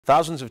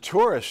Thousands of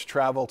tourists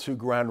travel to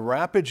Grand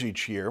Rapids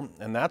each year,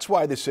 and that's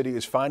why the city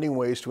is finding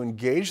ways to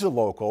engage the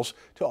locals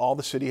to all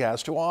the city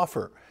has to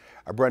offer.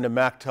 Our Brenda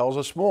Mack tells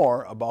us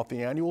more about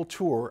the annual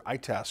tour,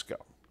 Itasca.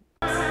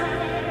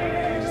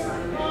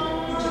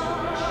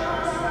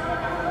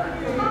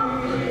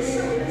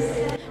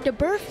 The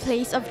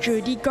birthplace of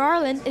Judy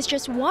Garland is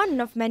just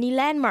one of many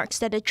landmarks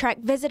that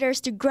attract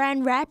visitors to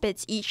Grand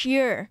Rapids each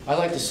year. I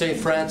like to say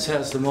France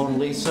has the Mona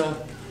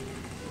Lisa,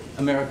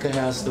 America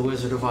has the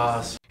Wizard of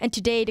Oz. And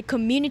today the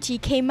community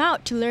came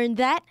out to learn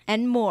that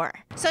and more.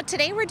 So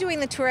today we're doing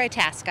the tour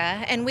Itasca,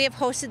 and we have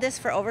hosted this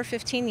for over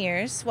 15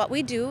 years. What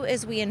we do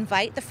is we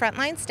invite the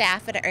frontline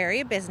staff at our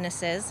area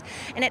businesses,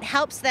 and it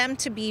helps them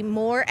to be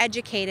more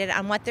educated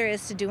on what there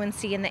is to do and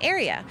see in the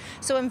area.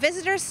 So when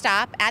visitors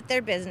stop at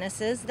their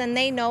businesses, then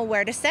they know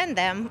where to send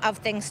them of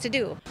things to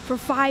do. For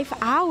 5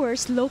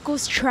 hours,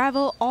 locals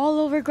travel all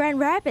over Grand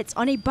Rapids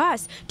on a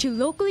bus to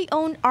locally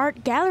owned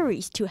art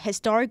galleries to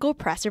historical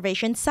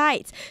preservation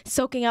sites,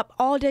 soaking up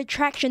all the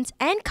attractions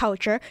and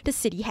culture the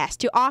city has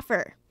to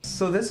offer.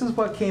 So this is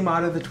what came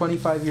out of the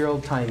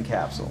 25-year-old time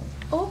capsule.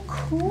 Oh,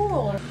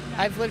 cool.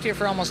 I've lived here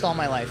for almost all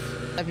my life.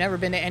 I've never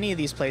been to any of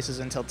these places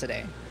until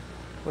today,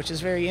 which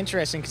is very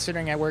interesting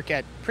considering I work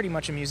at pretty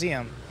much a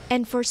museum.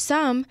 And for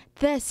some,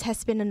 this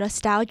has been a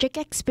nostalgic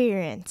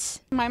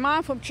experience. My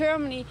mom from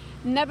Germany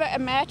never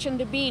imagined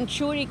to be in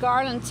Judy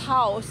Garland's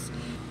house.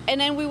 And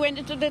then we went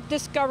into the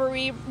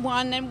Discovery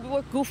one and we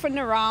were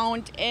goofing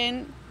around,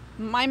 and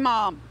my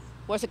mom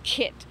was a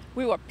kid.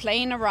 We were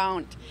playing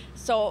around.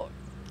 So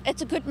it's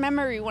a good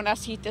memory when I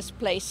see this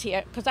place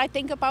here, because I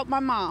think about my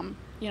mom.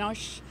 You know,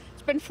 it's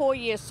been 4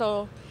 years,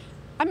 so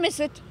I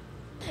miss it.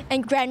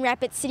 And Grand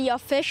Rapids city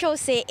officials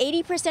say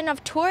 80%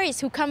 of tourists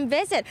who come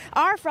visit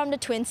are from the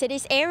Twin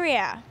Cities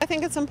area. I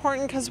think it's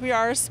important because we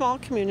are a small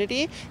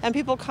community and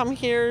people come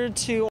here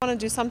to want to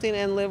do something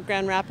and live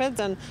Grand Rapids,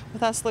 and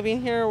with us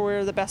living here,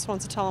 we're the best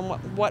ones to tell them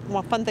what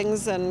fun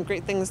things and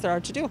great things there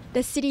are to do.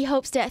 The city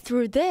hopes that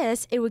through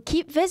this, it will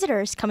keep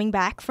visitors coming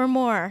back for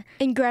more.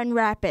 In Grand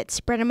Rapids,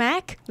 Brenda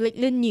Mack,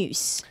 Lakeland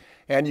News.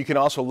 And you can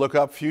also look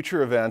up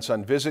future events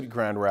on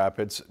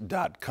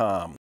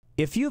visitgrandrapids.com.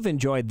 If you've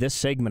enjoyed this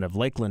segment of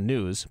Lakeland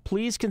News,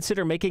 please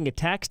consider making a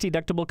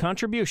tax-deductible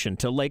contribution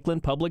to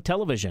Lakeland Public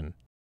Television.